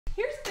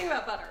Here's the thing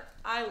about butter.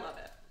 I love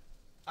it.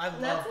 I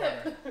love That's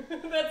butter.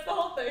 it. That's the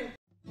whole thing.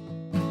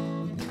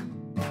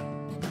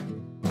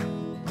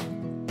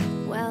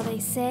 Well, they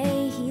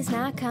say he's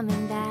not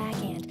coming back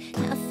and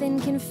nothing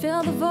can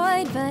fill the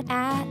void, but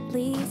at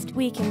least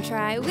we can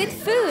try with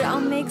food. I'll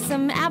make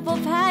some apple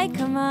pie,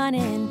 come on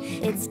in.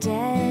 It's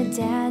Dead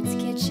Dad's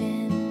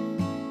Kitchen.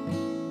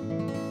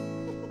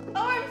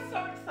 Oh, I'm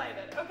so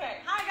excited. Okay,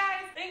 hi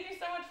guys. Thank you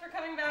so much for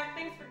coming back.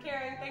 Thanks for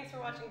caring. Thanks for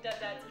watching Dead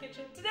Dad's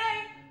Kitchen. Today,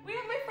 we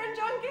have my friend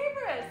Jon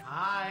Gabrus.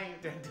 Hi,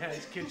 Dead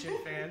Dad's Kitchen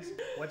fans.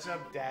 What's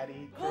up,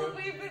 Daddy? Well,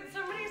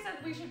 somebody said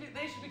they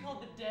should be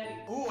called the Daddy.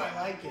 Ooh, I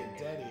like it,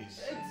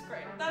 Daddies. It's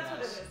great. That's what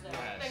it is now.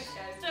 Yes. Thanks,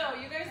 guys. So,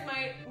 you guys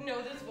might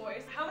know this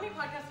voice. How many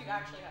podcasts do you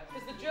actually have?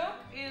 Because the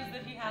joke is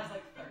that he has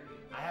like 30.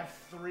 I have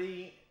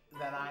 3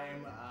 that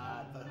I'm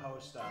the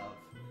host of,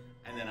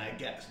 and then I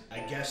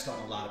guest on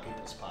a lot of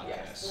people's podcasts.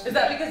 Yes. Is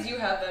that because you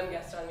have them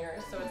guest on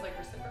yours, so it's like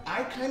reciprocal?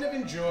 I kind of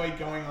enjoy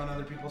going on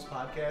other people's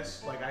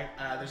podcasts. Like,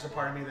 there's a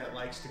part of me that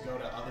likes to go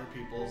to other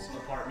people's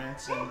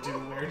apartments and do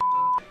weird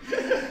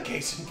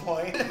case in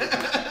point. Do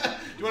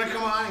you want to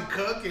come on and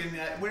cook? And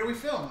where do we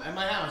film? At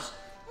my house.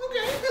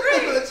 Okay,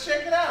 great. Let's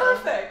check it out.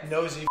 Perfect.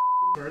 Nosy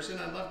person,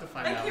 I'd love to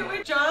find out. I can't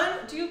wait. John,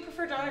 do you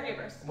prefer Jon or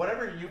Gabrus?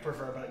 Whatever you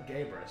prefer about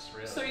Gabrus,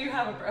 really. So you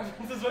have a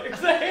preference, is what you're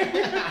saying?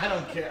 I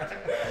don't care.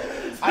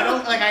 I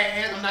don't like.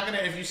 I'm not gonna.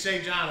 If you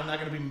say John, I'm not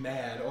gonna be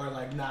mad or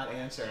like not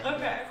answer.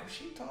 Okay. Who's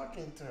she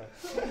talking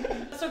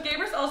to? So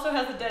Gabrus also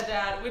has a dead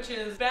dad, which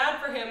is bad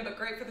for him, but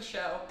great for the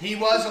show. He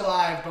was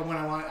alive, but when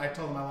I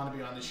told him I want to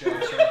be on the show,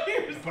 so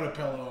I put a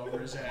pillow over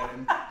his head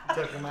and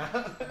took him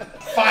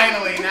out.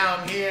 Finally, now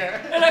I'm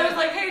here. And I was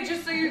like, hey,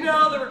 just so you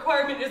know, the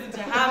requirement isn't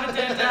to have a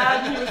dead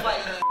dad. And he was like,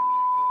 I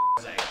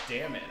was like,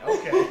 damn it,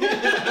 okay. you could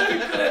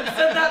have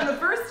said that in the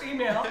first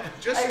email.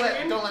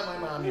 Don't let my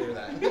mom hear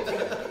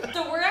that.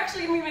 So we're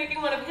actually going to be making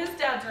one of his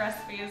dad's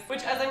recipes,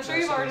 which, as I'm sure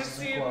you've already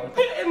seen quote.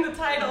 in the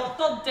title,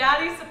 called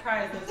Daddy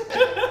Surprises.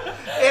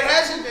 It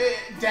hasn't.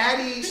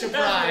 Daddy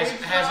Surprise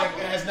It hasn't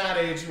aged has not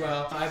aged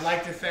well. I'd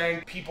like to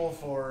thank people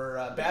for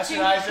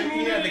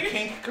bastardizing the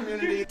kink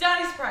community.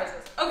 Daddy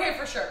Surprises. Okay,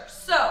 for sure.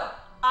 So,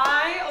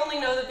 I only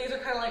know that these are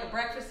kind of like a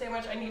breakfast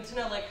sandwich. I need to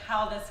know like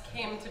how this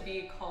came to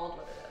be called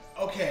what it is.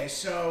 Okay,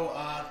 so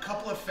a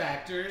couple of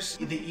factors.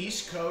 The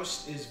East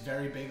Coast is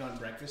very big on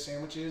breakfast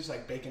sandwiches,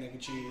 like bacon, egg, and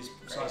cheese,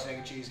 sausage, egg,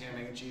 and cheese, ham,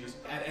 egg, and cheese.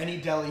 At any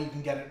deli, you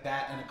can get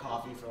that and a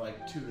coffee for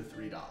like $2 to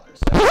 $3.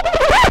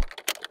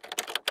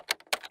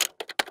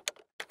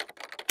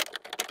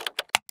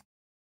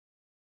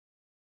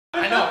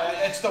 I know,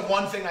 it's the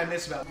one thing I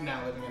miss about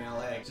now living in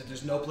LA, is that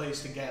there's no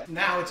place to get.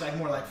 Now it's like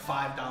more like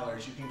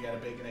 $5, you can get a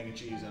bacon, egg, and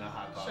cheese and a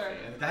hot coffee. Sure.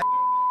 And that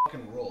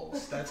fucking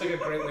rules. That's like a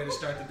great way to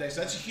start the day.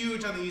 So that's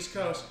huge on the East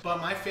Coast. But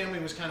my family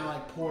was kind of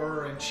like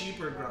poorer and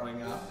cheaper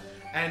growing up.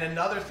 And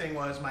another thing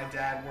was my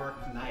dad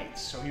worked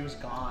nights, so he was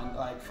gone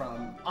like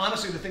from,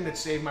 honestly the thing that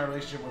saved my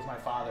relationship with my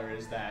father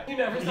is that You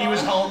never saw he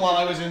was him? home while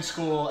I was in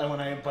school,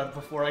 and but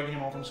before I came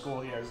home from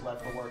school, he was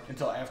left for work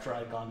until after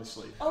I'd gone to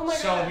sleep. Oh my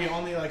so gosh. we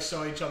only like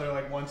saw each other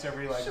like once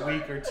every like Sure.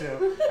 week or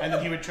two, and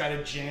then he would try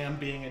to jam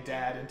being a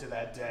dad into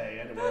that day,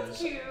 and it That's was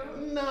cute.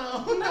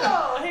 no.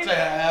 No, It's like,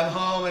 I'm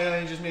home and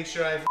I just make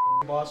sure I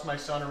boss my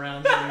son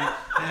around so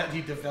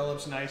he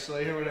develops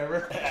nicely or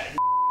whatever.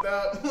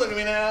 Up. Look at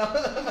me now.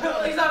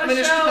 He's on a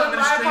I'm show in in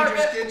a my stranger's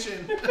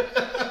apartment.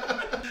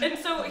 kitchen. And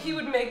so he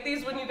would make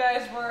these when you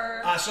guys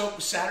were... So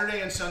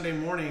Saturday and Sunday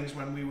mornings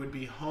when we would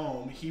be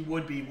home, he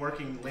would be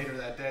working later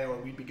that day, or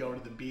we'd be going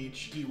to the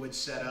beach. He would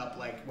set up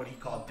like what he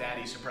called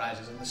daddy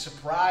surprises, and the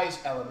surprise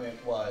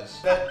element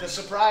was the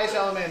surprise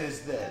element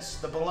is this: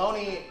 the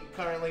bologna.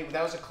 Currently,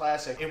 that was a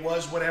classic. It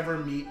was whatever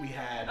meat we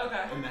had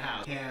in the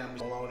house. Ham,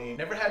 bologna.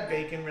 Never had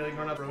bacon really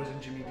growing up.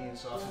 Frozen Jimmy Dean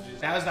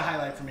sausages. That was the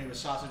highlight for me, was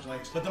sausage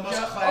links. But the most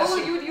classic.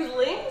 Oh, you would use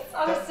links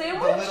on a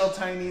sandwich? The little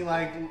tiny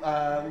like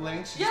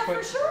links. You Yeah,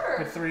 just for sure.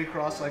 Put 3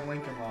 across like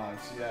Lincoln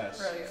logs. Yes.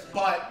 Brilliant.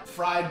 But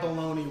fried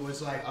bologna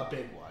was like a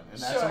big one,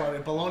 and that's Sure.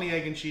 what bologna,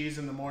 egg, and cheese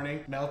in the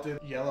morning. Melted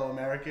yellow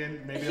American,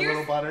 maybe a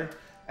little butter,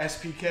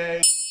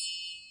 SPK,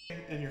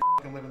 and you're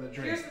fucking living the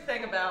dream. Here's the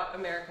thing about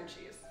American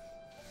cheese.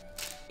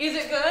 Is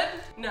it good?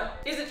 No.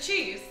 Is it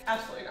cheese?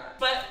 Absolutely not.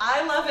 But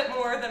I love it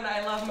more than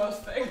I love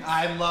most things.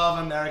 I love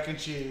American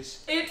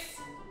cheese. It's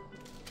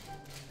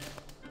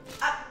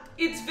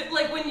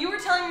like when you were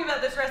telling me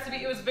about this recipe,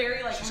 it was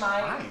very like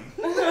Fine.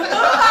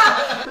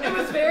 It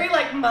was very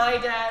like my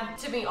dad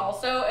to me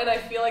also, and I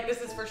feel like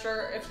this is for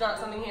sure, if not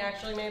something he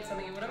actually made,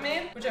 something he would have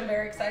made, which I'm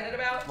very excited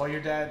about. Well,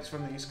 your dad's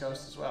from the East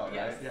Coast as well,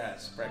 Yes. right?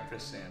 Yes,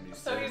 breakfast Sam.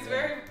 So he's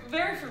very,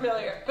 very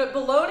familiar. But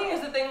bologna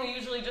is the thing we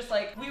usually just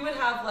like, we would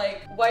have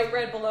like white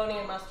bread bologna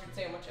and mustard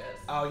sandwiches.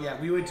 Oh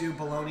yeah, we would do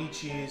bologna,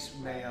 cheese,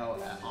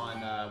 mayo on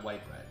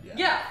white bread. Yeah.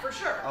 Yeah, for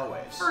sure.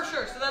 Always. For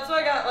sure. So that's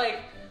why I got like,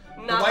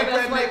 not the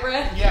best white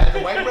bread. Yeah, the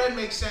white bread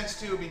makes sense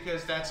too,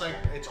 because that's like,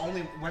 it's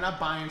only, we're not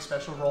buying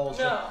special rolls.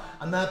 No.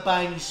 I'm not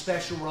buying these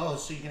special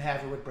rolls so you can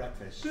have it with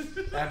breakfast.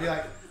 That'd be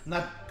like, I'm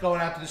not going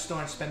out to the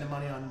store and spending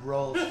money on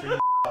rolls for you.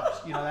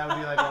 You know, that would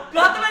be like Not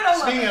that I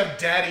don't speaking love of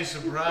daddy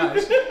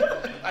surprise.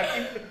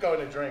 I keep going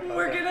to drink.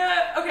 We're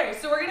gonna, okay,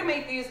 so we're gonna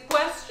make these.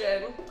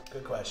 Question.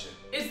 Good question.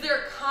 Is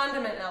there a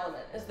condiment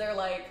element? Is there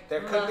like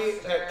There could be,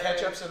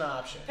 ketchup's an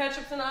option.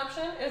 Ketchup's an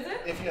option? Is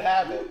it? If you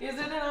have it. Is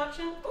it an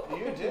option?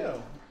 You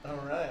do. All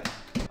right.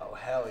 Oh,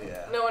 hell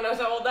yeah. No one knows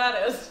how old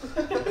that is.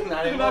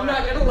 Not anymore. I'm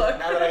not gonna look.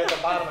 Now that I hit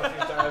the bottom a few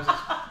times,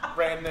 it's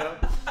brand new.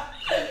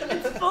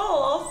 It's full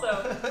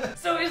also.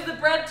 So is the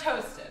bread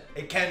toasted?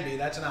 It can be.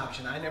 That's an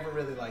option. I never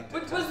really liked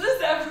it. Was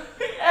this ever?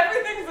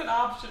 Everything's an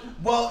option.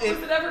 Well, was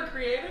it ever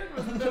created?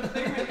 Was it the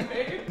thing that you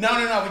made?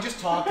 No. We just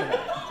talked about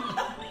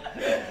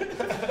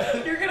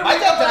it. You're gonna. My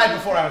dad died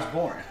before I was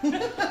born.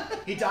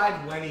 He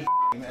died when he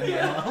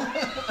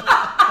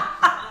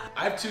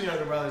I have 2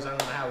 younger brothers. I don't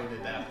know how we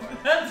did that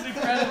part. That's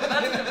incredible.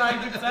 That's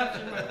divine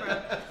conception, my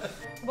friend.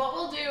 What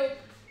we'll do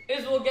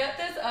is we'll get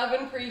this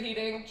oven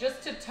preheating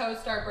just to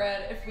toast our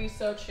bread if we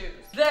so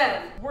choose.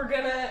 Then we're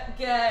gonna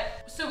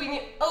get, so we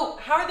need,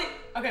 how are they,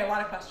 okay, a lot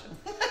of questions.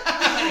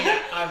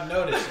 I've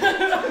noticed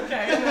it.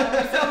 Okay, no,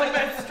 you sound like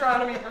my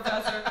astronomy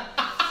professor.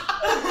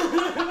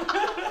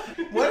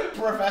 What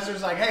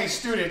professor's like, hey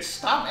students,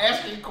 stop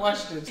asking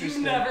questions. You've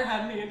never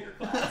had me in your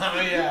class. Oh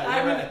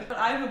yeah,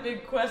 I'm a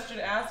big question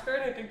asker,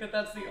 and I think that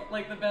that's the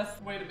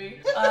best way to be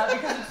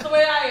because it's the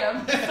way I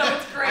am. So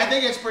it's great. I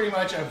think it's pretty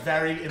much a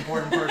very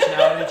important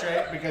personality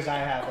trait because I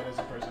have it as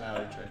a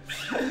personality trait.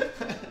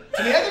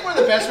 To me, I think one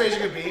of the best ways you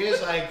could be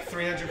is like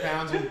 300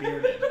 pounds and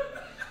bearded.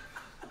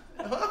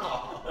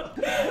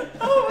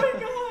 Oh my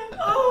god!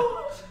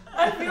 Oh,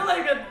 I feel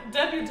like a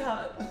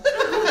debutante.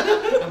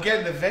 I'm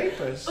getting the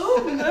vapors.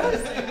 Oh,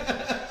 mercy.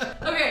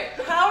 Okay,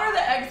 how are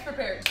the eggs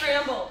prepared?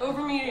 Scrambled,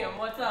 over medium,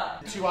 what's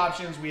up? 2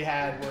 options we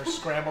had were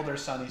scrambled or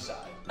sunny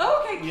side.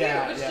 Oh, okay, cute.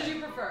 Yeah, Which did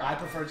you prefer? I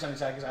preferred sunny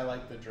side because I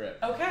like the drip.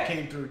 Okay.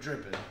 Came through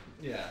dripping.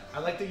 Yeah, I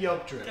like the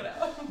yolk drip. Get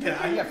out.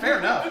 Yeah, fair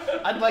enough.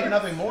 I'd like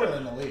nothing more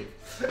than to leave.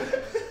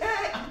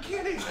 Hey, I'm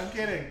kidding. Not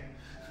kidding.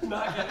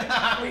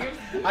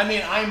 Leave. I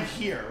mean, I'm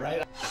here,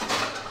 right?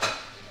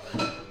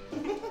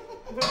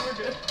 We're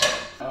good.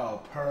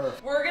 Oh,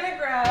 perfect. We're gonna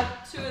grab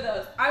 2 of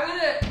those. I'm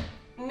gonna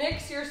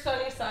nix your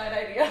sunny side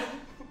idea,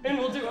 and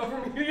we'll do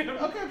over medium.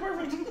 Okay,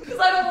 perfect. Because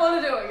I don't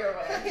want to do it your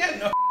way. Yeah,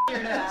 no.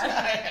 Your dad.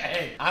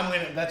 Hey,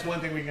 that's one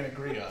thing we can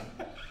agree on.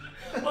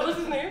 What was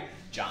his name?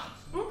 John.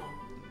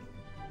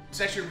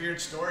 It's actually a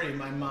weird story.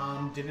 My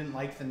mom didn't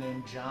like the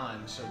name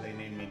John, so they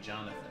named me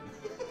Jonathan.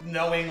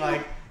 Knowing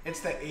like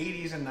it's the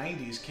 80s and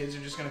 90s, kids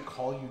are just gonna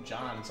call you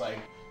John. It's like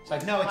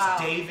no,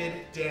 it's David,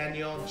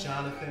 Daniel,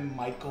 Jonathan,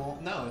 Michael.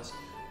 No, it's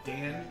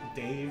Dan,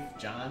 Dave,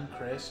 John,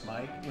 Chris,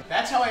 Mike.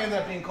 That's how I ended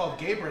up being called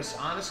Gabrus,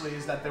 honestly,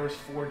 is that there was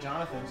 4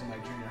 Jonathans in my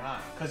junior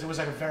high. Because it was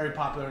like a very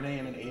popular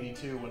name in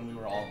 '82 when we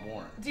were all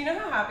born. Do you know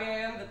how happy I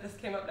am that this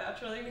came up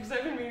naturally? Because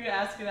I've been meaning to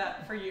ask you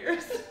that for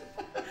years.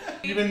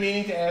 You've been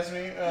meaning to ask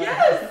me?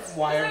 Yes!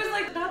 Why? I was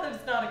like, not that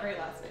it's not a great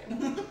last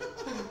name.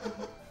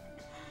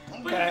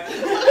 Okay.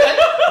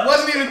 I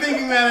wasn't even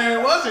thinking that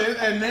it wasn't,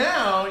 and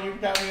now you've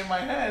got me in my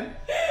head.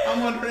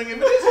 I'm wondering if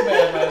it is a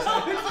bad last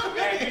name.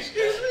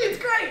 Excuse me, it's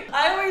great.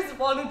 I always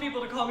wanted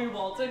people to call me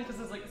Walton because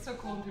it's like it's so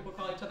cool when people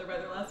call each other by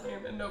their last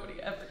name, and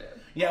nobody ever did.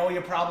 Yeah, well,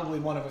 you're probably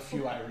one of a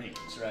few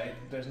Irenes, right?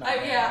 There's not.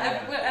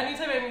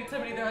 Anytime I meet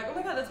somebody, they're like, "Oh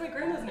my god, that's my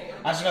grandma's name."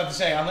 I was about to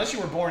say, unless you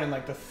were born in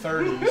like the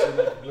 30s in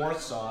like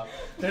Warsaw,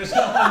 there's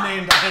no one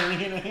named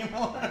Irene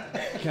anymore.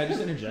 Can I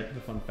just interject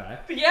with a fun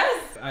fact?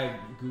 Yes. I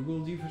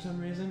googled you for some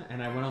reason,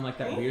 and I went on like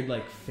that weird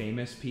like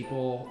famous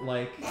people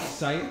like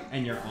site,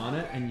 and you're on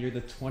it, and you're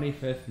the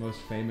 25th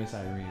most famous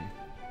Irene.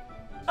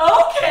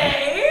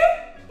 Okay.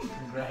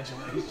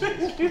 Congratulations.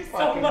 Thank you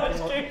so much,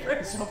 Gabrus.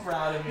 I'm so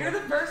proud of you. You're the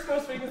first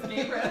most famous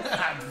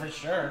Gabrus. For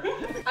sure.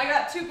 I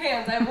got 2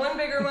 pans. I have one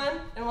bigger one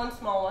and one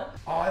small one.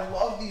 Oh, I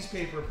love these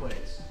paper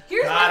plates.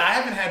 I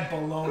haven't had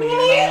bologna in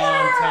a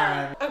long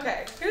time.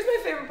 Okay, here's my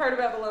favorite part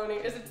about bologna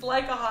is it's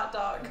like a hot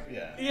dog.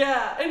 Yeah.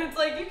 Yeah, and it's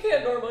like you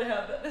can't normally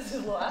have that. This is a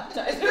little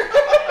appetizer.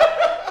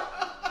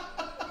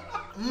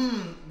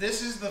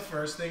 This is the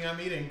first thing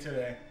I'm eating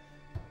today.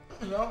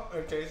 No,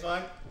 it tastes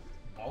like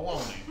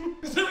bologna.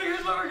 So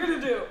here's what we're gonna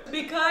do.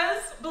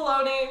 Because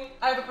bologna,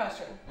 I have a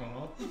question.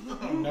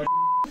 No.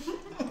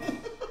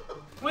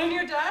 When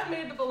your dad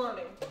made the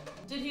bologna,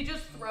 did he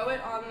just throw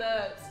it on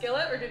the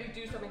skillet or did he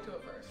do something to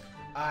it first?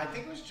 I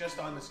think it was just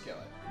on the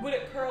skillet. Would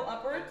it curl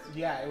upwards?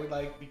 Yeah, it would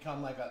like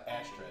become like an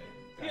ashtray.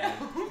 Yeah.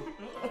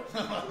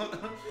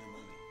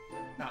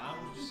 No,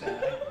 I'm just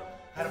saying.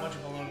 I had a bunch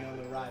of bologna on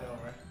the ride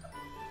over.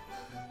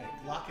 Hey,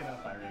 lock it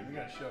up, Irene. We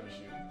got a show to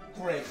shoot.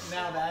 Great.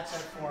 Now that's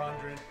at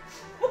 400.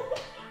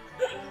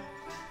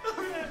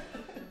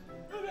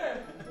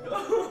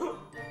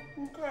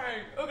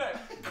 Okay.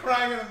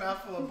 Crying in a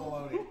mouthful of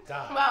bologna.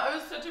 Die. Wow, it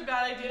was such a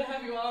bad idea to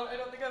have you on. I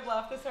don't think I've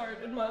laughed this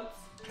hard in months.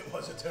 It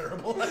was a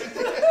terrible idea.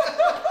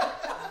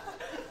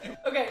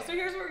 Okay, so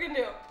here's what we're gonna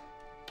do.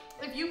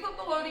 If you put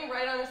bologna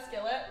right on a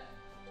skillet,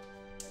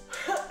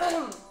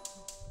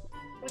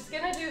 it's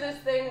gonna do this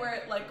thing where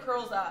it like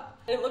curls up.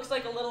 It looks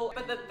like a little,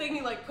 but the thing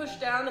you like push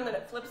down and then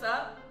it flips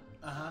up.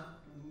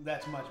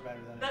 That's much better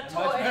than that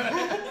toy.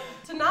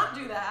 To not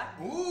do that,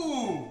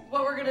 ooh,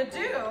 what we're gonna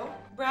do,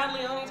 Brad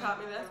Leone taught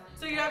me this.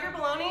 So you have your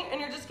bologna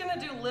and you're just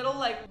gonna do little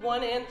like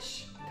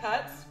 1-inch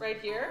cuts right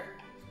here.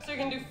 So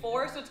you're gonna do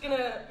 4, so it's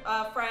gonna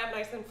fry up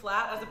nice and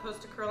flat as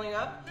opposed to curling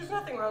up. There's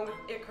nothing wrong with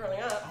it curling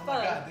up. Oh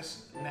my God,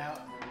 this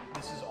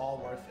is all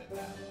worth it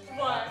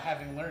now. What?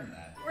 Having learned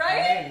that.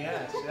 Right? Hey,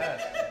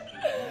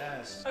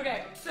 yes.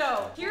 Okay,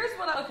 so here's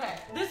what okay,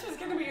 this was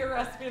gonna be your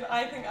recipe and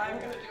I think I'm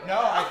gonna do it. No,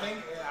 I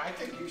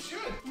think you should.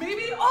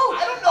 Maybe,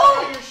 I don't know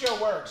how your show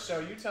works, so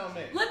you tell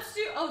me. Let's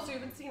do, so you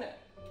haven't seen it.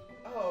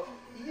 Oh,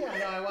 yeah,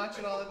 no, I watch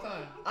it all the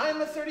time.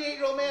 I'm a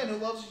 38-year-old man who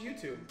loves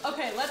YouTube.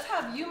 Okay, let's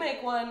have you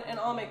make one and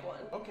I'll make one.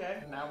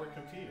 Okay, now we're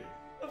competing.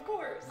 Of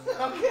course.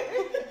 Okay,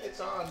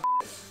 it's on.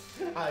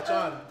 It's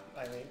on,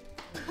 I mean.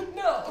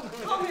 No,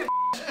 call me a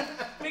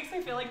makes me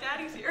feel like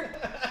daddy's here.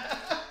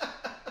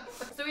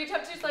 So we each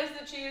have 2 slices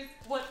of cheese.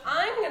 What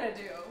I'm gonna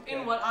do,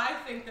 in what I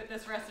think that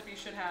this recipe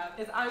should have,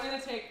 is I'm gonna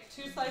take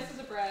 2 slices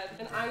of bread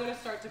and I'm gonna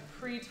start to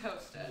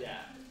pre-toast it. Yeah,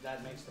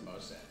 that makes the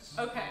most sense.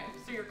 Okay,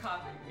 so you're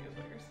copying me is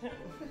what you're saying.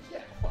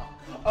 Yeah,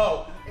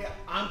 well,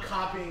 I'm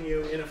copying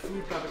you in a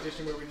food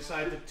competition where we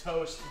decided to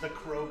toast the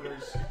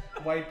Kroger's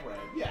white bread.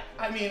 Yeah,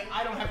 I mean,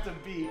 I don't have to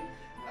be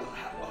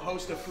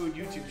host a food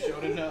YouTube show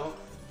to know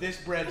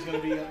this bread's gonna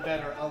be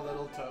better a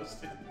little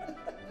toasted.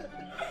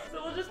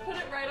 So we'll just put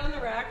it right on the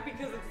rack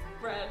because it's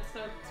bread, so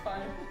it's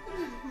fine.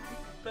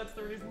 That's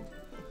the reason.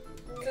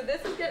 So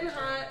this is getting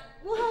hot.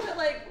 We'll have it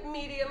like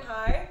medium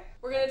high.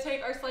 We're gonna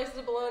take our slices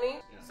of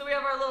bologna. So we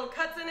have our little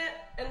cuts in it,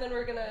 and then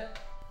we're gonna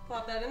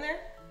plop that in there.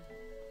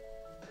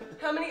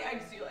 How many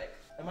eggs do you like?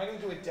 Am I gonna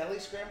do a deli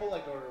scramble or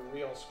a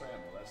real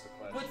scramble? That's the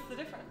question. What's the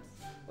difference?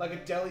 Like a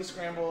deli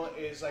scramble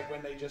is like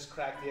when they just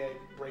crack the egg,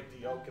 break the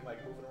yolk, and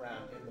like move it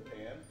around in the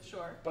pan.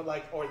 Sure. But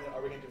like, or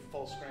are we gonna do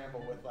full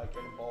scramble with like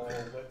in a bowl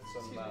with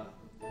some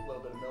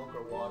little bit of milk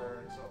or water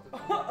and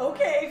something?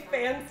 Okay,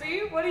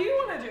 fancy. What do you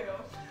want to do?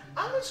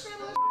 I'm gonna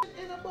scramble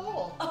that in a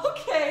bowl.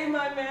 Okay,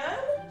 my man.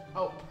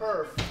 Oh,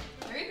 perf.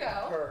 There you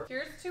go. Perf.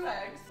 Here's 2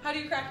 eggs. How do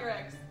you crack your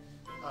eggs?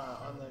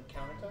 On the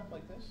countertop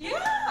like this?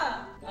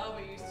 Yeah. Oh,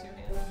 we use 2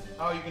 hands.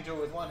 Oh, you can do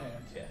it with one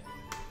hand. Yeah.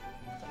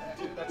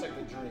 That's like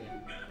the dream.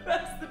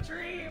 That's the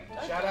dream.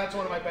 Shout out to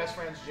one of my best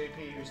friends,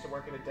 JP, who used to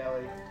work at a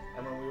deli,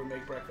 and when we would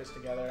make breakfast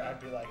together, I'd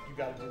be like, you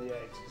gotta do the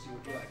eggs, because you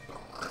would be like,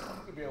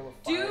 you'd be able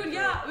to dude,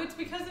 yeah, it's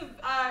because of,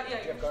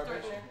 you're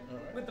garbage? starting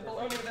there with the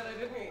bologna that I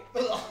didn't eat.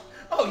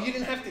 Oh, you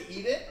didn't have to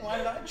eat it? Why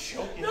did I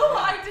choke it? No,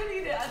 I did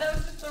eat it. That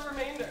was just the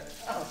remainder.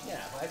 Oh,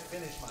 yeah, I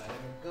finished mine. I'm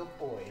a good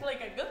boy.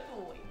 Like a good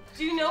boy.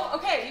 Do you know,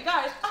 okay, you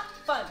guys,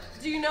 fun.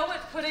 Do you know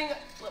what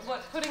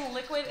putting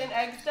liquid in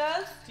eggs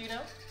does? Do you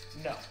know?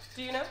 No.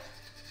 Do you know?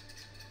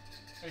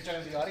 Are you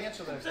talking to the audience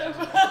or the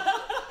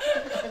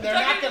They're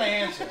not going to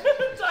answer.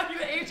 I'm talking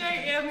to AJ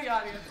and the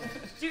audience.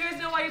 Do you guys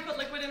know why you put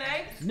liquid in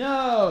eggs?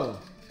 No!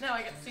 No,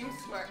 I get seems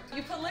smart.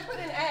 You put liquid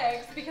in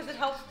eggs because it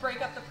helps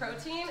break up the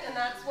protein, and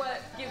that's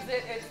what gives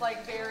it its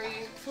like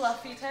very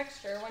fluffy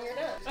texture when you're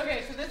done.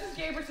 Okay, so this is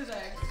Gabrus's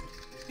eggs.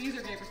 These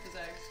are Gabrus's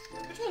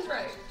eggs. Which one's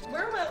right?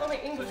 Where am I on my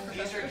English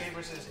professors? These are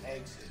Gabrus's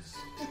eggs.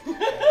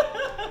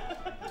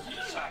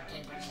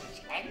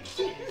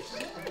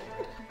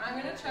 I'm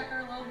gonna check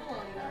our little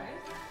bologna, guys.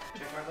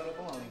 Check our little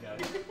bologna,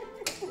 guys.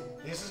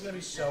 This is gonna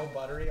be so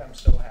buttery. I'm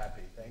so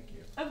happy. Thank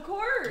you. Of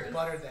course. You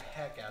buttered the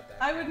heck out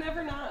that. I would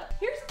never not.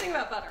 Here's the thing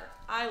about butter.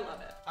 I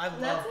love it. I love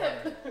That's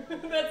butter.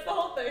 it. That's the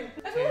whole thing.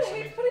 Everyone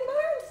hates putting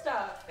butter in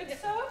stuff. It's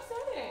so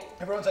upsetting.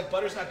 Everyone's like,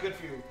 butter's not good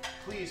for you.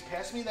 Please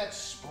pass me that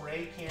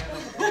spray can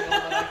of oil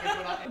that I can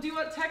put on. Do you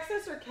want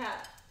Texas or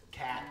cat?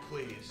 Cat,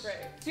 please. Great.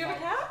 Do you have a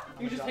cat?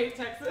 You just hate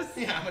Texas?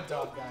 Yeah, I'm a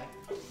dog guy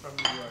from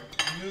New York.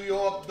 New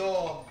York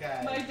dog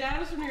guy. My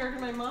dad is from New York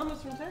and my mom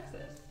is from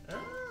Texas.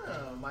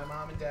 Oh, my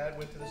mom and dad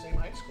went to the same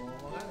high school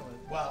in Long Island.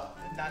 Well,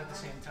 not at the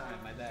same time.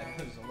 My dad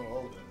was a little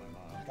older than my mom.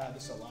 God,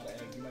 this is a lot of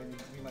egg. We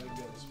might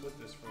be able to split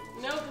this for a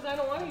little bit. No, because I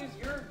don't want to use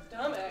your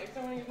dumb eggs. I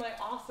want to use my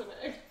awesome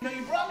egg. No,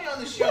 you brought me on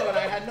the show and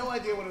I had no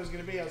idea what it was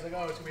going to be. I was like,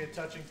 oh, it's going to be a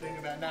touching thing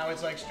about. Now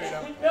it's like straight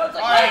up. No, it's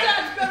like, my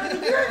dad's better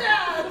than your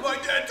dad. My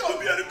dad told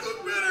me how to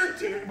cook better.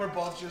 Dude, we're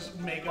both just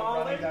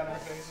makeup running down our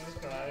faces,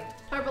 crying.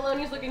 Our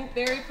bologna's looking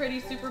very pretty,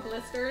 super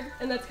blistered,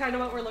 and that's kind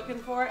of what we're looking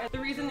for. And the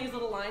reason these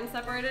little lines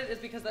separated is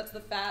because that's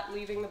the fat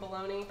leaving the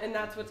bologna, and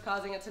that's what's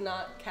causing it to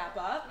not cap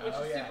up, which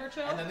is super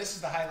chill. And then this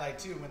is the highlight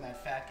too, when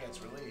that fat gets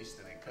released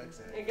and it cooks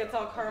it. It gets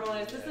all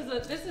caramelized.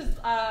 This is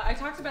I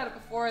talked about it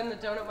before in the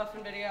donut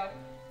muffin video,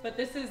 but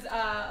this is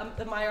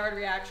the Maillard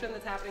reaction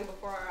that's happening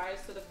before our eyes.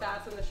 So the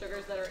fats and the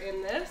sugars that are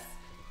in this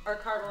are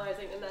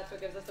caramelizing, and that's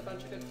what gives us a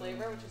bunch of good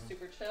flavor, which is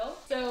super chill.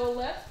 So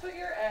let's put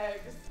your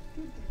eggs.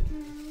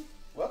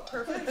 Well,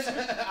 perfect.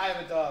 I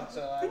have a dog,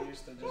 so I'm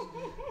used to just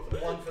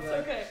one for the.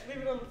 Okay, leave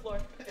it on the floor.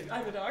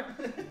 I'm a dog.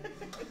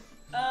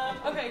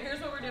 Okay, here's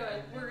what we're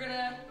doing. We're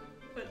gonna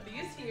put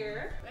these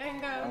here.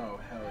 Bingo. Oh,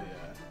 hell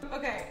yeah.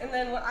 Okay, and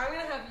then what I'm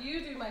gonna have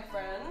you do, my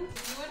friend,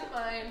 if you wouldn't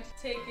mind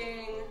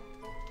taking.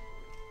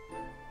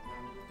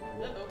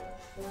 Uh-oh.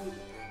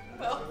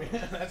 Well,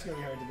 That's gonna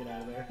be hard to get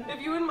out of there.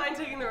 If you wouldn't mind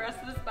taking the rest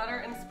of this butter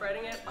and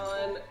spreading it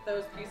on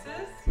those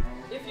pieces,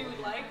 if you would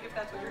like, if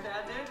that's what your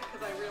dad did,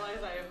 because I realize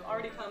I have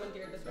already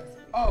commandeered this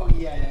recipe. Oh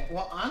yeah.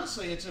 Well,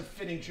 honestly, it's a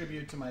fitting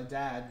tribute to my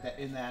dad that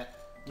in that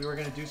we were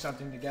gonna do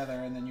something together,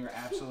 and then you're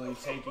absolutely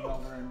taking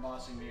over and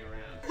bossing me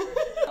around.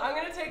 I'm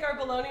gonna take our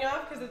bologna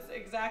off because it's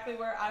exactly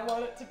where I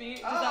want it to be.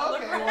 Does that Oh,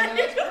 look okay. right? Well,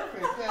 that's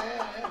perfect.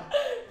 Yeah.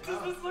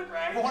 Does this look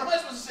right? Well, what am I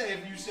supposed to say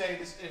if you say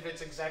this, if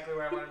it's exactly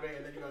where I want it to be,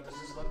 and then you go, does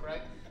this look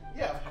right?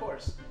 Yeah, of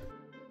course.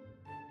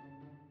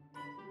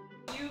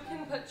 You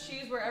can put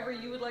cheese wherever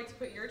you would like to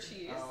put your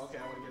cheese. Oh, okay.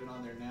 I want to get it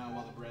on there now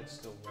while the bread's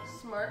still warm.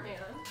 Smart man.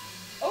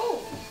 Oh!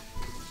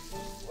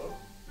 Whoa.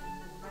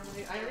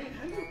 Hey, Irene,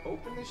 how do you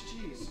open this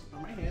cheese?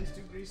 Are my hands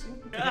too greasy?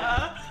 I'm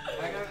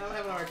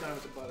having a hard time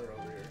with the butter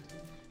over here.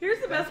 Here's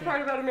the best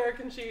part about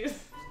American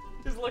cheese.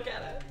 Just look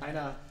at it. I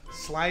know.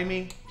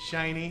 Slimy,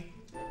 shiny,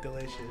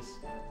 delicious.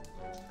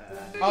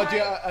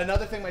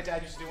 Another thing my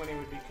dad used to do when he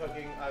would be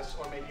cooking us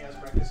or making us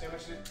breakfast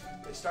sandwiches,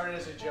 it started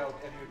as a joke,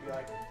 and he would be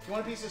like, "Do you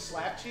want a piece of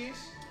slap cheese?"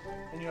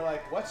 And you're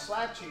like, "What's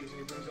slap cheese?" And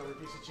he brings over a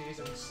piece of cheese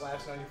and he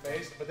slaps it on your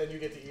face, but then you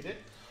get to eat it.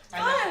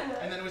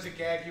 And then it was a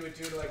gag he would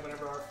do to like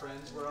whenever our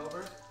friends were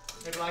over.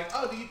 They'd be like,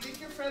 "Oh, do you think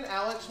your friend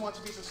Alex wants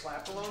a piece of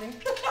slap bologna?" And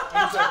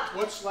he's like,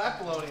 "What's slap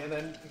bologna?" And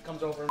then he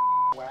comes over and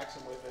whacks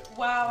him with it.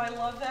 Wow, I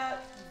love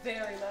that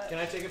very much. Can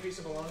I take a piece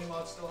of bologna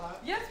while it's still hot?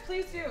 Yes,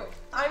 please do.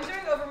 I'm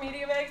doing over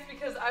medium eggs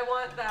because I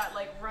want that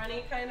like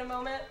runny kind of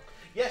moment.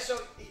 Yeah, so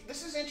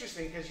this is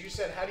interesting because you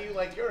said, "How do you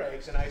like your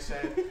eggs?" And I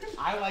said,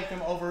 "I like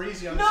them over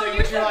easy." I'm saying,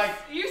 but you're like,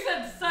 you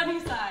said sunny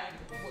side.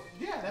 well,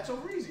 yeah, that's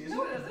over easy, isn't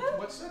No, it? it isn't.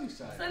 What's sunny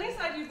side? Sunny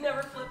side, you've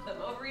never flipped them.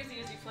 Over easy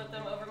is you flip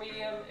them. Over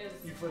medium is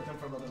You flip them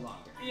for a little bit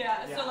longer.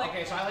 yeah. So like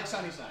okay, so I like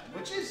sunny side,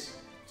 which is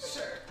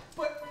sure.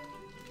 but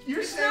you're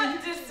It's saying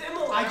not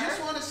dissimilar. I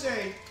just want to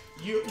say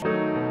you.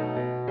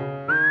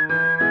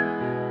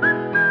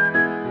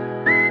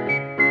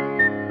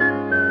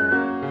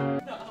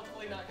 No,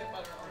 hopefully not get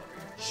butter all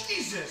over you.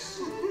 Jesus,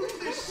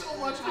 there's so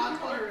much hot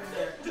butter in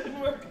there. Didn't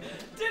work.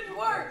 Didn't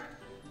work.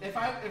 If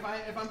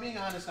I'm being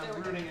honest,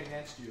 I'm rooting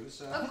against you.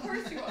 So. Of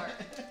course you are.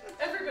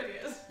 Everybody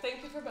is.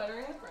 Thank you for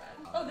buttering the bread.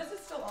 Oh, this is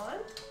still on?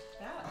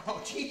 Yeah. Oh,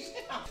 jeez.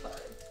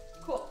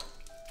 Cool.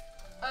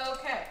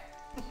 Okay.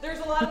 There's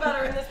a lot of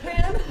butter in this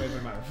pan. Wait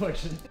for my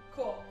reflection.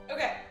 Cool.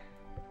 Okay.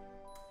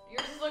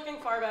 Yours is looking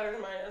far better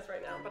than mine is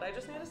right now, but I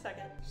just need a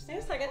second. Just need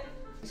a second.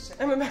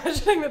 I'm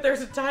imagining that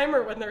there's a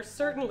timer when there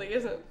certainly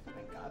isn't.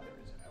 Thank God there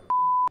isn't.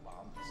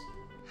 Bomb this.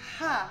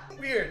 Ha!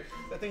 Weird.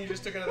 That thing you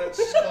just took out of that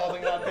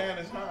scalding hot pan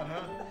is hot,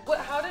 huh? What?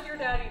 How did your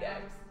dad eat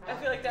eggs? I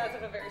feel like dads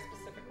have a very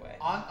specific way.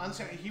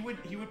 He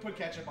would put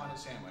ketchup on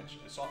his sandwich.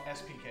 Salt,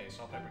 SPK,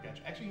 salt, pepper,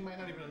 ketchup. Actually, he might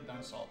not even have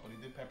done salt, but he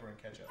did pepper and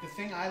ketchup. The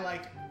thing I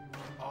like,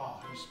 oh,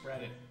 you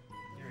spread it.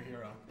 You're a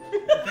hero.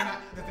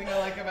 The thing I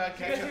like about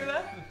You guys ketchup, hear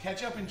that?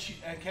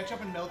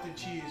 ketchup and melted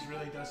cheese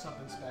really does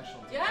something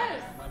special.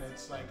 Yes. When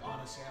it's like on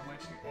a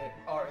sandwich,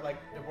 or like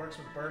it works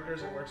with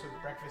burgers, it works with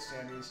breakfast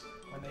sandwiches.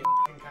 When they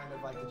kind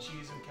of like the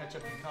cheese and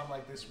ketchup become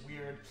like this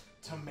weird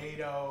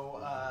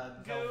tomato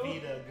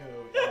Velveeta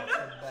goo. Yeah, it's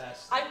the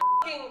best.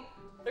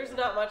 There's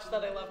not much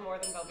that I love more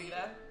than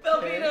Velveeta.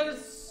 Velveeta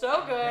is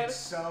so good. It's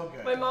so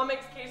good. My mom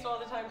makes queso all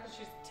the time because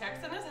she's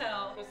Texan as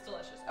hell. It's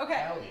delicious. Okay.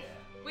 Hell yeah.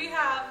 We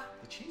have.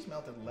 The cheese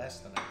melted less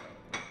than I thought.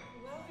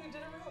 Well, you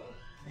did it wrong.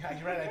 Yeah,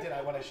 you're right. I did.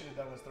 What I should have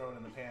done was throw it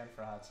in the pan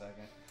for a hot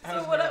second.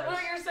 So what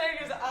you're saying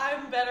is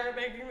I'm better at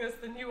making this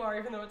than you are,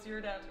 even though it's your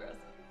dad's recipe.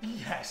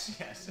 Yes.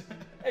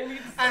 I need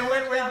And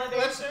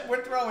validation.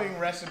 we're throwing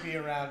recipe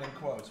around in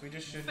quotes. We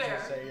just shouldn't Fair.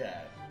 just say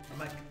yeah. I'm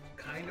like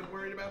kind of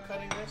worried about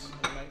cutting this.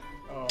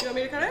 Oh, You want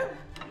me to cut it?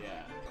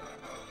 yeah.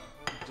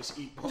 Just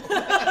eat.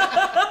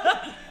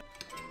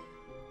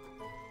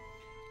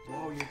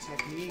 Whoa, your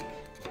technique.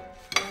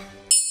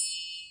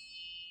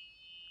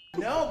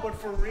 No, but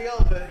for real,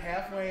 the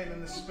halfway and then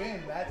the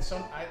spin, that's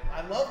some.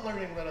 I love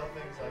learning little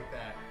things like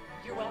that.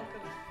 You're welcome.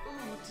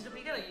 Ooh, did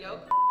we get a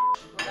yolk?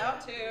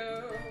 About to.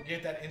 You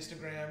get that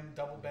Instagram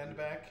double bend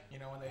back? You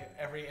know, when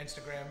every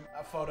Instagram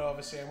photo of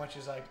a sandwich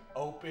is like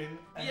open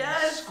and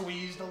Yes.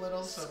 squeezed a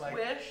little, so like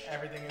Squish.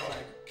 everything is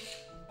like.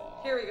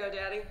 Oh. Here we go,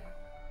 Daddy.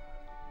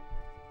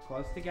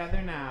 Close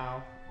together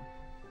now.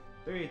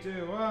 3,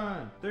 2,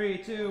 1. 3,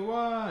 2,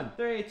 1.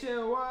 3,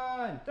 2,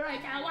 1. 3,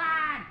 2, 1.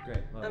 Great.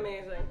 Love it.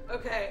 Amazing.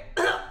 Okay.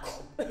 So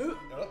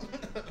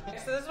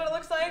this is what it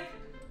looks like.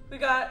 We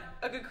got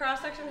a good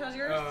cross section. How's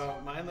yours?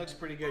 Mine looks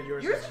pretty good.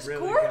 Yours Yours is is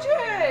really gorgeous.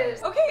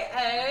 good. Okay,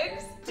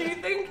 eggs. Do you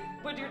think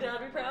would your dad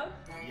be proud?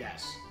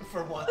 Yes,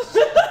 for once.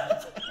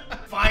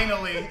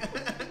 Finally.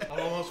 I'm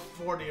almost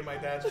 40 and my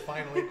dad's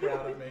finally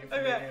proud of me for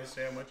Okay. making a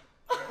sandwich.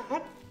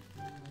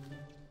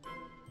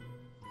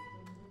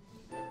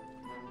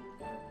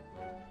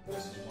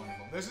 This is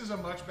wonderful. This is a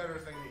much better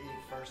thing to eat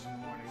first in the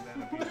morning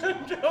than a piece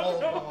of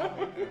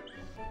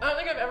I don't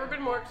think I've ever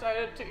been more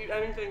excited to eat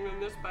anything than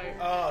this bite.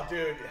 Oh,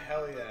 dude,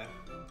 hell yeah.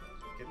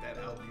 Get that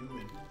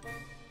albumin.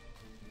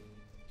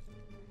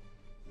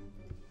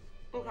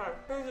 Okay,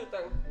 here's the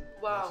thing.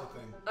 Wow. What's the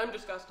thing? I'm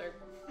disgusting.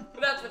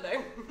 That's the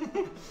thing.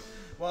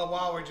 Well,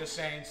 while we're just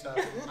saying stuff,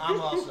 I'm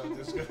also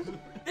disgusted.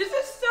 This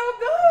is so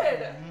good.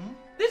 Mm-hmm.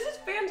 This is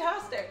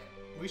fantastic.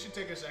 We should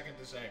take a second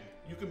to say,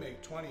 you can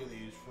make 20 of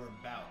these for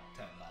about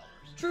 $10.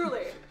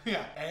 Truly.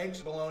 Yeah.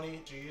 Eggs,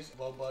 bologna, cheese,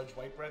 low budge,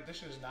 white bread. This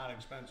shit is not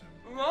expensive.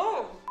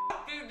 No.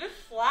 Dude, this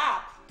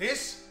slaps.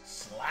 This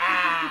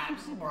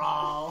slaps,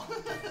 bro.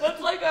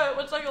 What's like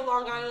a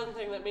Long Island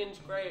thing that means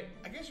great?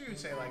 I guess you would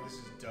say like this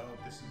is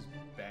dope, this is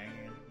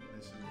banging,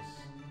 this is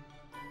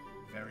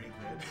very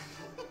good.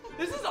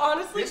 This is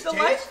honestly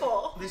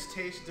delightful. This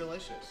tastes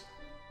delicious.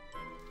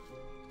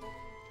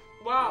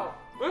 Wow.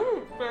 This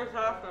is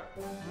fantastic.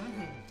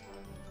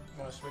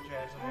 Want to switch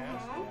hands on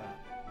hands? Yeah.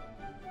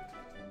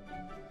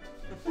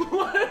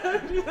 Why did I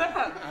do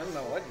that? I don't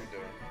know what you're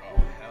doing. Oh,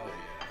 hell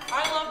yeah. I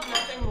love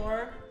nothing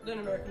more than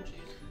American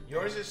cheese.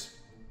 Yours is,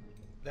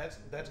 that's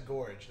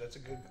gorge. That's a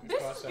good This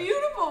cross is section.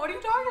 beautiful. What are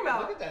you talking about?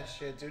 Look at that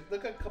shit, dude.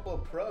 Look at a couple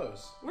of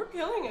pros. We're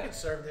killing You could it.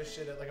 serve this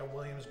shit at like a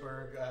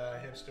Williamsburg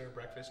hipster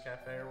breakfast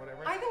cafe or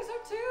whatever. I think so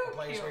too. A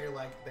place Cute. where you're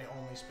like, they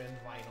only spin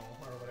vinyl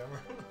or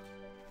whatever.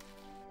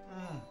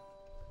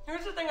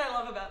 Here's the thing I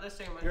love about this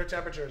sandwich. Your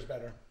temperature is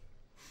better.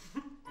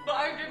 But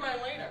I did mine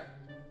later.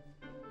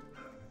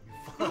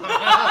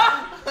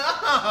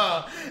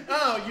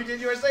 Oh, you did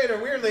yours later,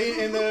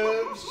 weirdly, in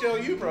the Show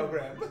You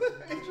program.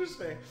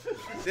 Interesting.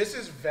 This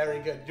is very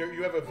good.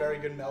 You have a very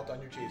good melt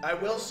on your cheese. I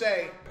will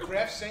say,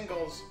 Kraft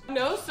Singles.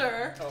 No,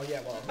 sir. Oh,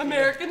 yeah, well.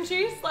 American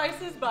cheese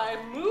slices by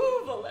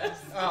Moveless.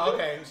 Oh,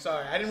 okay. I'm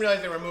sorry. I didn't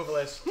realize they were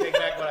moveless. Take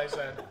back what I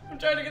said. I'm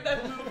trying to get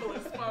that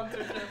Moveless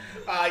sponsorship.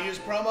 Use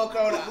promo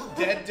code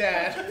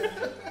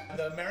DEADDAD.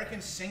 The American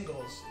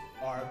Singles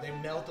they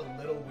melt a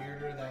little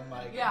weirder than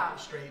like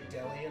straight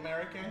deli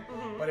American.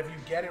 But if you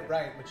get it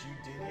right, which you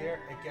did here,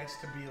 it gets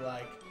to be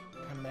like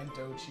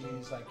pimento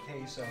cheese, like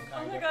queso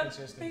kind of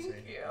consistency.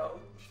 Thank you.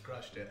 She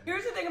crushed it.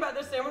 Here's the thing about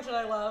this sandwich that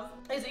I love,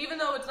 is even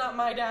though it's not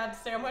my dad's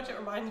sandwich, it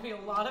reminds me a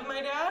lot of my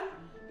dad.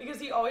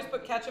 Because he always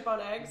put ketchup on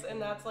eggs, and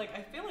that's like,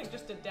 I feel like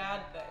just a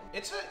dad thing.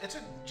 It's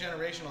a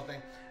generational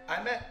thing.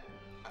 I met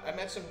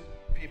some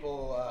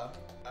people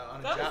on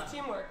a job. That was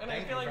teamwork, and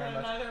Thank I feel you like very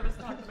much. neither of us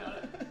talked about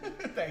it.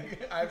 Thank you.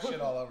 I have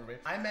shit all over me.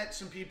 I met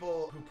some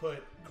people who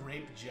put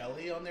grape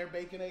jelly on their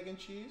bacon, egg, and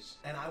cheese.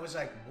 And I was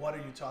like, what are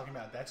you talking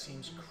about? That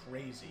seems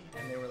crazy.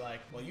 And they were like,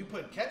 well, you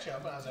put ketchup.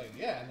 And I was like,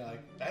 yeah. And they're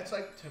like, that's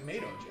like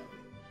tomato jelly.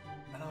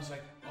 And I was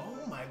like, oh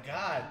my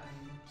God.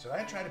 So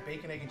I tried a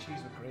bacon, egg, and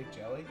cheese with grape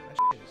jelly. That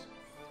shit is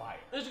fire.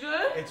 It's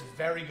good? It's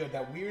very good.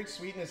 That weird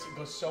sweetness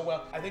goes so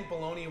well. I think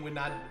bologna would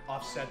not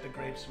offset the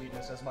grape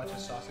sweetness as much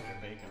as sausage or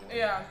bacon.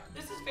 Yeah.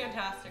 This is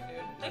fantastic,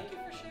 dude. Thank you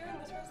for sharing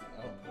this recipe.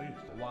 Oh, please.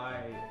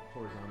 Why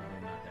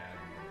horizontally, not diagonally?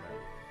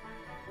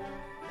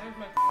 There's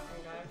my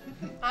fucking guy.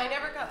 I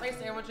never cut my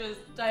sandwiches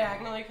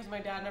diagonally because my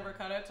dad never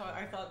cut it, so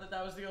I thought that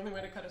that was the only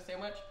way to cut a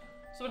sandwich.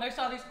 So when I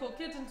saw these cool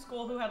kids in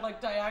school who had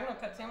like diagonal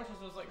cut sandwiches,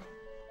 I was like,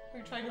 are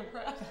you trying to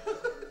impress?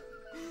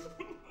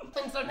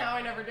 And so now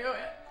I never do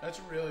it. That's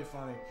really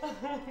funny.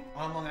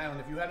 On Long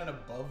Island, if you had an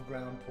above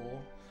ground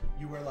pool,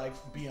 you were like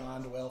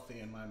beyond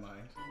wealthy in my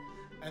mind.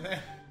 And then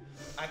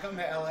I come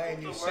to LA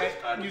and you say,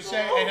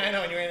 and I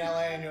know, and you're in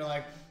LA and you're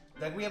like,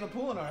 we have a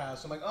pool in our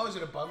house. I'm like, oh, is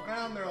it above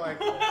ground? They're like,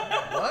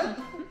 what?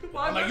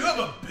 I'm like, you have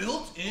a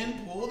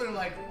built-in pool? They're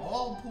like,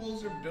 all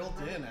pools are built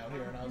in out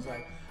here. And I was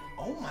like,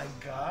 oh my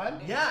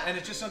God. Yeah, and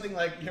it's just something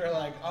like, you're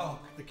like, oh,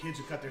 the kids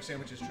who cut their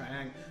sandwiches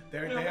triangle. They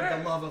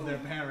have the love of their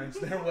parents.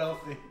 They're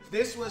wealthy.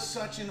 This was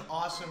such an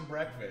awesome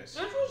breakfast.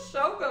 This was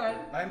so good.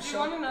 Do you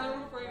want another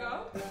one before you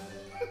go?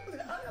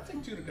 I'll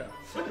take 2 to go.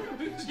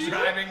 Just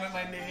driving with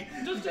my knee.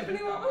 Does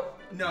Tiffany want one?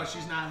 No,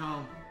 she's not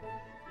home.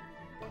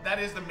 That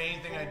is the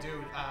main thing I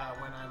do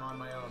when I'm on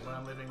my own, when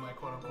I'm living my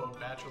quote-unquote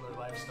bachelor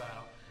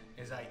lifestyle,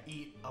 is I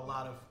eat a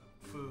lot of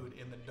food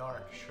in the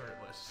dark,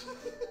 shirtless.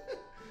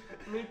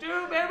 Me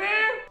too, baby!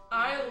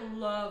 I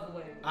love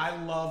wings. I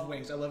love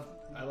wings. I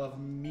love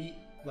meat,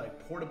 like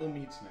portable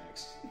meat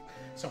snacks.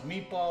 So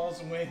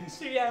meatballs, wings.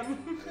 TM.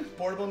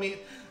 Portable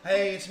meat.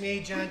 Hey, it's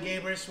me, Jon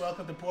Gabrus.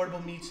 Welcome to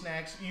Portable Meat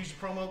Snacks. Use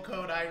promo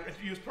code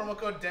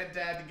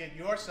DEADDAD to get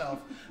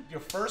yourself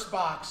your first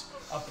box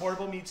of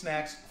portable meat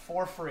snacks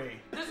for free.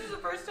 This is the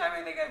first time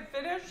I think I've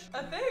finished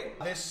a thing.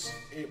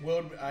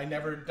 I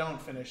never don't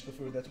finish the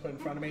food that's put in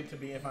front of me,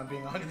 if I'm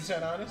being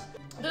 100% honest.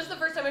 This is the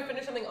first time I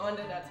finished something on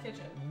Dad's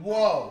Kitchen.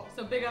 Whoa.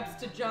 So big ups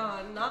to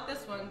John. Not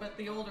this one, but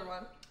the older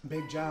one.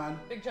 Big John.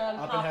 Big John.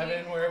 Up Poppy. in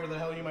heaven, wherever the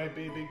hell you might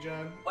be, Big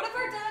John. What if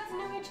our dads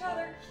knew each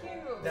other?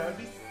 Cute. That would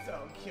be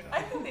so cute.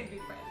 I think they'd be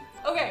friends.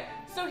 Okay,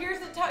 so here's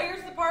the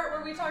part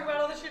where we talk about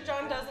all the shit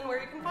John does and where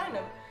you can find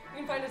him. You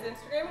can find his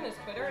Instagram and his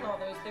Twitter and all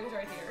those things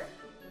right here.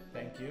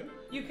 Thank you.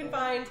 You can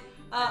find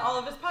all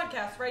of his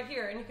podcasts right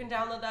here, and you can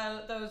download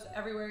those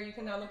everywhere you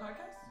can download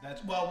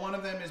podcasts. One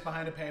of them is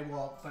behind a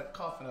paywall, but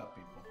cough it up,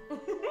 people.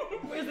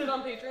 Is it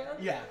on Patreon?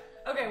 Yeah.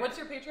 Okay, what's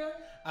your Patreon?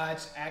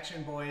 It's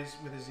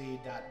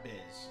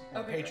actionboys.biz.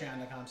 Okay,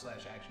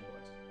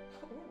 Patreon.com/actionboys.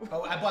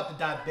 Oh, I bought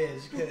the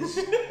 .biz because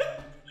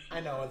I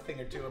know a thing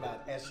or two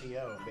about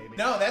SEO, baby.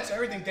 No, that's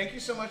everything. Thank you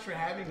so much for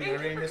having me,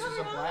 Irene. This was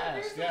a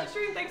blast. Yes.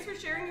 Thanks for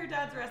sharing your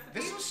dad's recipe.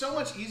 This was so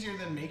much easier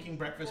than making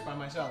breakfast by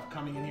myself,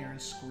 coming in here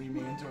and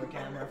screaming into a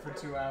camera for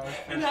 2 hours.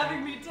 And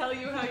having me tell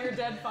you how your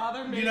dead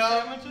father made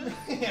sandwiches.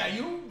 Yeah,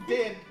 you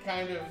did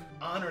kind of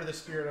honor the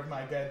spirit of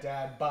my dead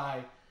dad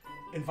by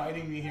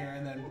inviting me here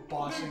and then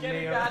bossing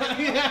me around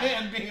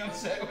and being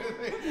upset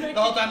with me.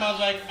 The whole time I was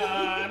like,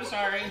 I'm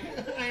sorry.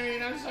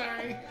 Irene, I'm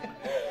sorry.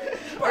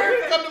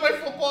 Irene, come to my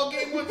football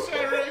game one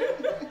Saturday.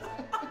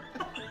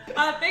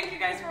 Thank you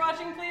guys for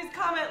watching. Please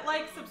comment,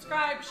 like,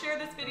 subscribe, share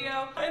this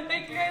video. And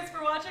thank you guys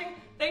for watching.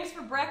 Thanks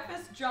for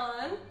breakfast,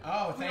 John.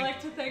 Oh, We'd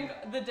like to thank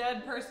the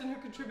dead person who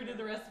contributed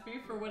the recipe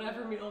for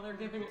whatever meal they're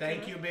giving it to us.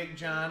 Thank you, Big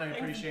John. I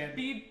appreciate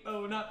it.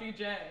 Oh, not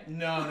BJ.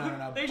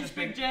 No. Thanks, just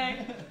Big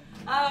J.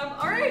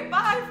 All right,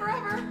 bye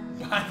forever.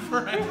 Bye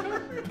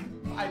forever.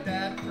 Bye,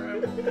 Dad,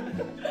 forever.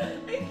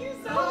 Thank you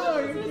so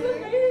much. This was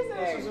amazing.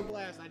 This was a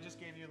blast. I just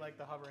gave you like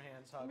the hover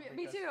hands hug.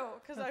 Me too,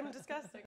 because I'm disgusting.